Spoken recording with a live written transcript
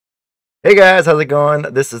Hey guys, how's it going?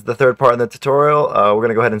 This is the third part in the tutorial. We're going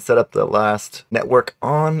to go ahead and set up the last network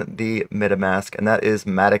on the Metamask, and that is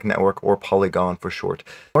MATIC network, or Polygon for short.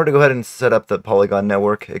 In order to go ahead and set up the Polygon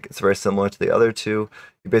network, it's very similar to the other two.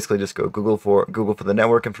 You basically just go Google for the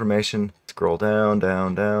network information, scroll down,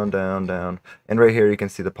 down, and right here you can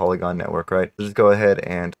see the Polygon network, right? So just go ahead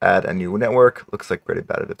and add a new network. Looks like already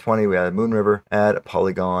added at 20. We added Moon River, add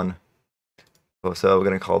Polygon. So we're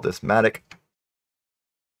going to call this MATIC.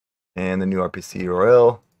 And the new RPC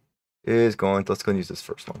URL is going to, let's go and use this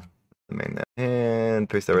first one, the main net, and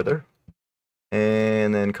paste that right there.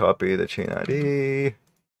 And then copy the chain ID. I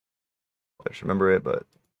just remember it, but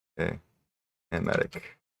okay. And MATIC.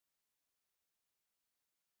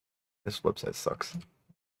 This website sucks.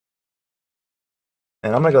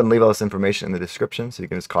 And I'm going to go and leave all this information in the description, so you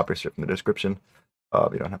can just copy it from the description.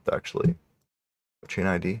 You don't have to actually chain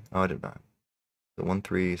ID. Oh, I did not. The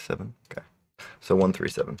 137. Okay. So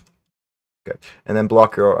 137. Okay, and then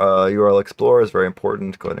block your URL Explorer is very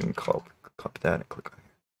important. Go ahead and copy that and click on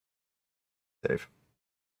it. Save.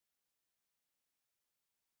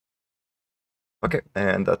 Okay,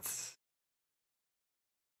 and that's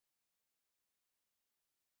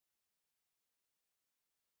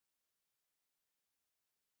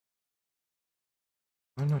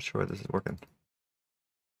I'm not sure this is working.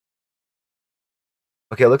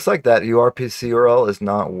 Okay, it looks like that URPC URL is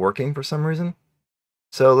not working for some reason.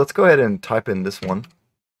 So let's go ahead and type in this one,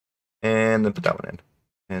 and then put that one in,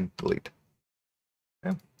 and delete.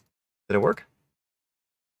 Okay. Did it work?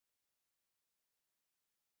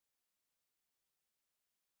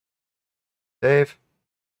 Save.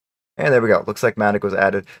 And there we go. Looks like MATIC was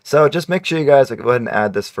added. So just make sure you guys go ahead and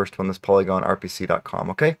add this first one, this polygonrpc.com,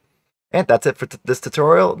 okay? And that's it for this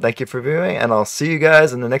tutorial. Thank you for viewing, and I'll see you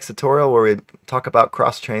guys in the next tutorial where we talk about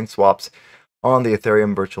cross-chain swaps on the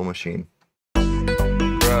Ethereum virtual machine.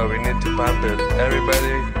 Bro, we need to pump it.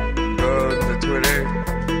 Everybody go to Twitter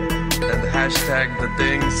and hashtag the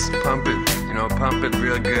things, pump it. You know, pump it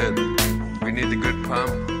real good. We need a good pump.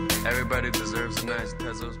 Everybody deserves a nice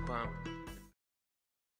Tezos pump.